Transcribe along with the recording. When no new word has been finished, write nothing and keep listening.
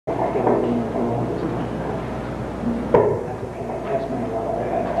That's okay. That's my level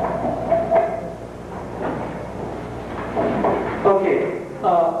there. Okay.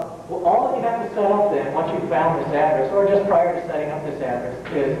 Well, all that you have to set up then, once you've found this address, or just prior to setting up this address,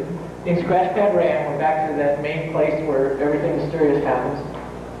 is in Scratchpad RAM, we're back to that main place where everything mysterious happens.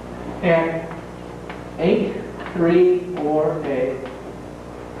 And 834A.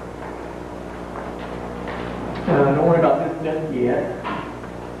 Don't worry about this just yet.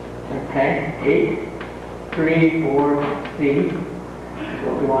 Okay, 834C is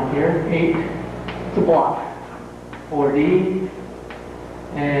what we want here. 8, it's a block. 4D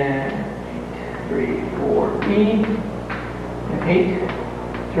and 834E and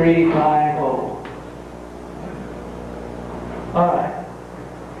 8350. All right.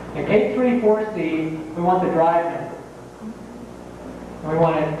 In 834C, we want the drive number. And we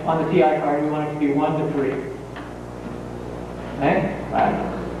want it on the TI card. We want it to be 1 to 3. Okay? Right.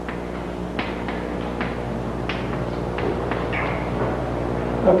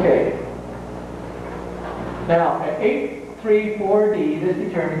 Okay. Now, at 834D, this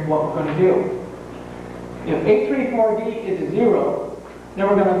determines what we're going to do. If 834D is a 0, then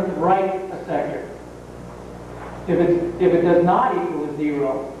we're going to write a sector. If it does not equal a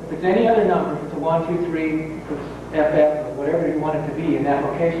 0, if it's any other number, if it's a 1, 2, 3, if it's FF, or whatever you want it to be in that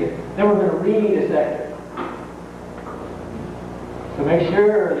location, then we're going to read a sector. So make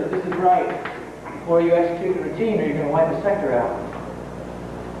sure that this is right before you execute the routine, or you're going to wipe the sector out.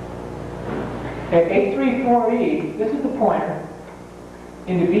 At 834E, this is the pointer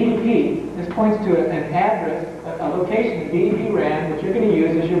into BDP. This points to an address, a location in BDP RAM that you're going to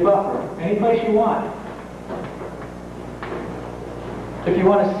use as your buffer, any place you want. If you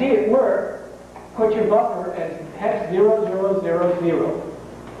want to see it work, put your buffer as hex 0000.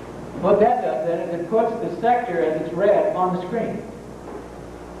 What that does then is it puts the sector as it's read on the screen.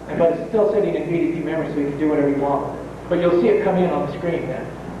 But it's still sitting in BDP memory, so you can do whatever you want with it. But you'll see it come in on the screen then.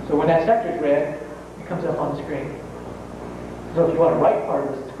 So when that sector is read, it comes up on the screen. So if you want to write part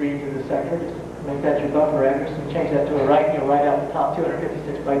of the screen to the sector, just make that your buffer address and change that to a write, and you'll write out the top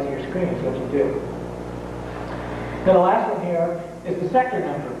 256 bytes of your screen is what you do. Then the last one here is the sector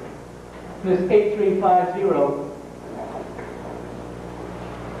number. This 8350.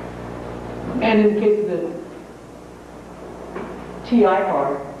 And in the case of the TI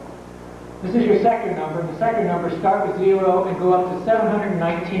card, this is your sector number. The sector numbers start with 0 and go up to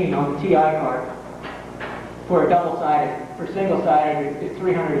 719 on the TI card for a double-sided. For single-sided, it's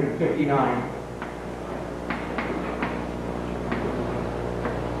 359.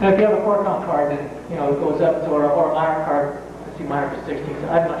 Now, if you have a Qualcomm card, then it goes up to, or Meyer card. Let's see, Meyer for 16. So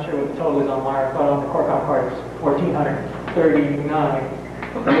I'm not sure what the total is on Meyer, but on the Qualcomm card, it's 1,439.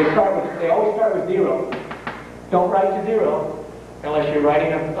 They always start with 0. Don't write to 0 unless you're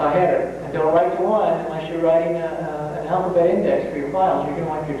writing a header. And don't write to 1 unless you're writing an alphabet index for your files. You're going to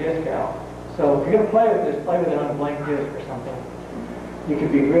want your disk out. So if you're going to play with this, play with it on a blank disk or something. You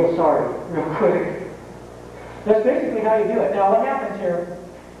could be real sorry, real quick. That's basically how you do it. Now what happens here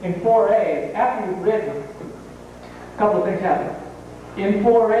in 4A, after you've written, a couple of things happen. In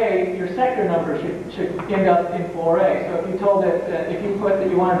 4A, your sector number should end up in 4A. So if you told it, if you put that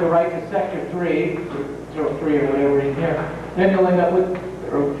you wanted to write to sector 3, 03 or whatever in here, then you'll end up with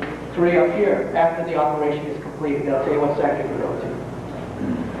 3 up here. After the operation is completed, they'll tell you what sector to go to.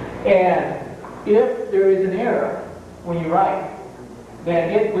 And if there is an error when you write, then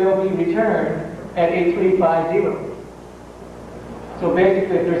it will be returned at 8350. So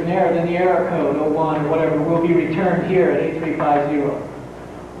basically, if there's an error, then the error code, 01 or whatever, will be returned here at 8350.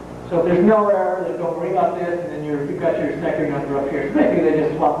 So if there's no error, then don't worry about this, and then you've got your sector number up here. So basically, they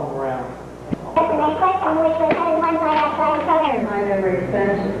just swap them around. That's the next question, which was having one by that program. My memory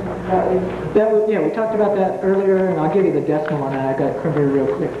expansion. Yeah, we talked about that earlier, and I'll give you the decimal on that. I got it here real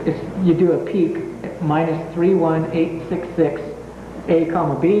quick. You do a peak minus 31866 A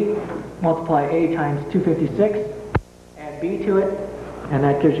comma B, multiply A times 256, add B to it, and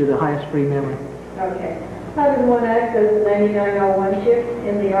that gives you the highest free memory. Okay. How does one access the 9901 chip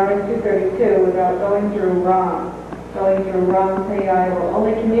in the RS-232 without going through ROM? Going through ROM TI will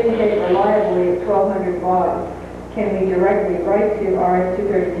only communicate reliably at 1200 baud. Can we directly write to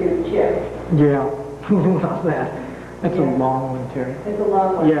RS-232 chip? Yeah, love that. That's a long one, Terry. It's a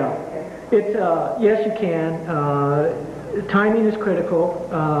long one. Yeah. Okay. It's yes, you can. Timing is critical.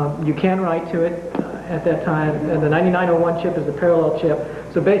 You can write to it at that time. The 9901 chip is the parallel chip.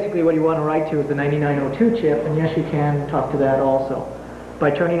 So basically what you want to write to is the 9902 chip, and yes, you can talk to that also.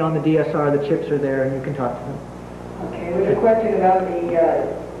 By turning on the DSR, the chips are there and you can talk to them. Okay, there's a question about the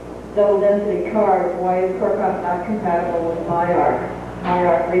double density cards. Why is Qualcomm not compatible with MyArc?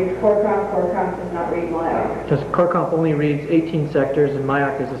 MyArc reads Core Comp does not read MyArc. Just Core Comp only reads 18 sectors, and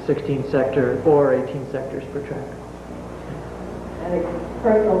MyArc is a 16 sector or 18 sectors per track. And a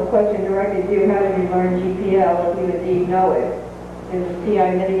personal question directed to you, how did you learn GPL if you indeed know it? Is a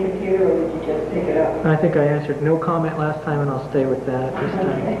TI mini computer, or did you just pick it up? I think I answered no comment last time, and I'll stay with that this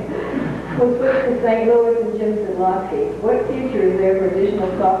time. Okay. We'll switch to St. Louis and Jim Sidlowski. What future is there for additional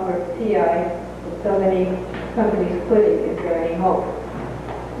software for TI with so many companies quitting? Is there any hope?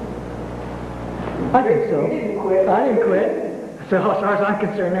 I think so. You didn't quit. I didn't quit. So as far as I'm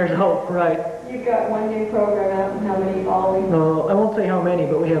concerned, there's hope, right? You've got one new program out and how many following? No, I won't say how many,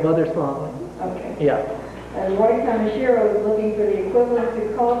 but we have others following. Okay. Yeah. And Roy Tamashiro is looking for the equivalent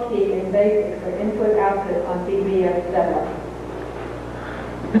to call key in BASIC for input-output on BBS 7.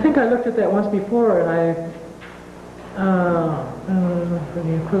 I think I looked at that once before, and for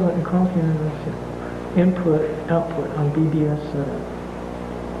the equivalent in computer input-output on BBS 7.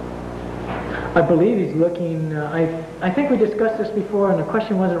 I believe he's looking, I think we discussed this before, and the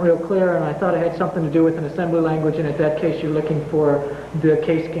question wasn't real clear, and I thought it had something to do with an assembly language, and in that case you're looking for the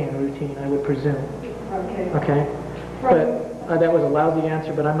K-scan routine, I would presume. Okay. Okay? But that was a lousy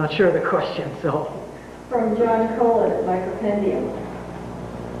answer, but I'm not sure of the question, so. From John Colin at Micropendium.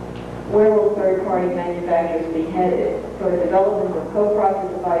 Where will third-party manufacturers be headed toward development of co-processor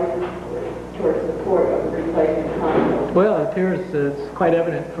devices toward support of the replacement console? Well, it appears it's quite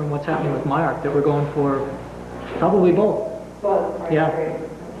evident from what's happening with MyArc that we're going for probably both. Both, right? Yeah. Great.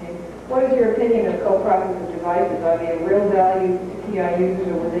 Okay. What is your opinion of co-processor devices? Are they of real value to TI users,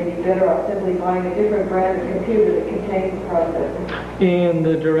 or would they be better off simply buying a different brand of computer that contains the processor? In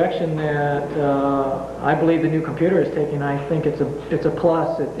the direction that I believe the new computer is taking, I think it's a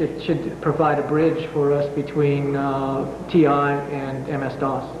plus. It should provide a bridge for us between TI and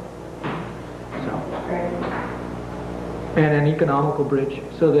MS-DOS. And an economical bridge,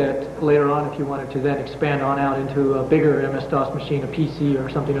 so that later on, if you wanted to then expand on out into a bigger MS-DOS machine, a PC or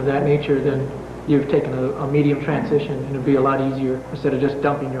something of that nature, then you've taken a medium transition, and it'd be a lot easier instead of just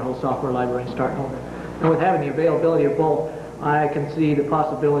dumping your whole software library and starting over. And with having the availability of both, I can see the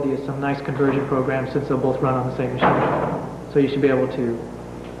possibility of some nice conversion programs, since they'll both run on the same machine. So you should be able to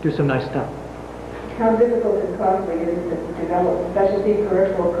do some nice stuff. How difficult and costly is it to develop specialty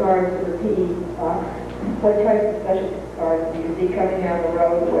peripheral cards for the PE box? What types of specialty cards do you see coming down the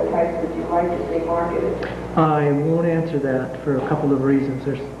road? What types would you like to see marketed? I won't answer that for a couple of reasons.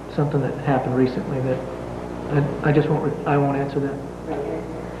 There's something that happened recently that I won't answer that. Okay.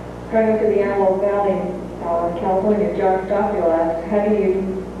 Going to the Antelope Valley in California, John Stockwell asks, how do you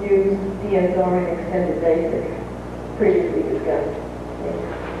use DSR in extended basic? Previously discussed.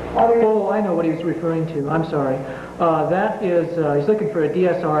 Oh, I know what he was referring to. I'm sorry. That is, he's looking for a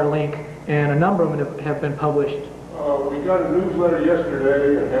DSR link, and a number of them have been published. We got a newsletter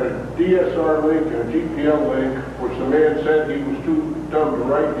yesterday and had a DSR link and a GPL link, which the man said he was too dumb to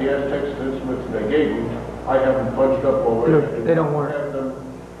write the Aztec estimates, and they gave him. I have them punched up already. They don't work.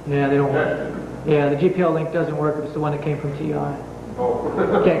 Yeah, they don't work. Yeah, the GPL link doesn't work. It's the one that came from TI. Oh.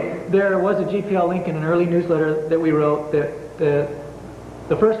 Okay, there was a GPL link in an early newsletter that we wrote that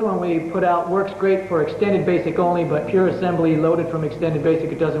the first one we put out works great for extended basic only, but pure assembly loaded from extended basic,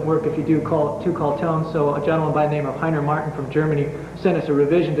 it doesn't work if you do two call tones. So a gentleman by the name of Heiner Martin from Germany sent us a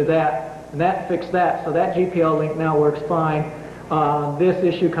revision to that, and that fixed that. So that GPL link now works fine. This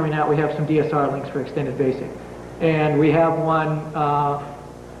issue coming out, we have some DSR links for extended basic. And we have one,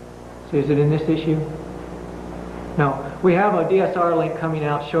 so is it in this issue? No. We have a DSR link coming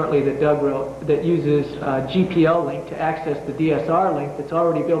out shortly that Doug wrote that uses GPL link to access the DSR link that's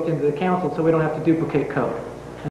already built into the console, so we don't have to duplicate code.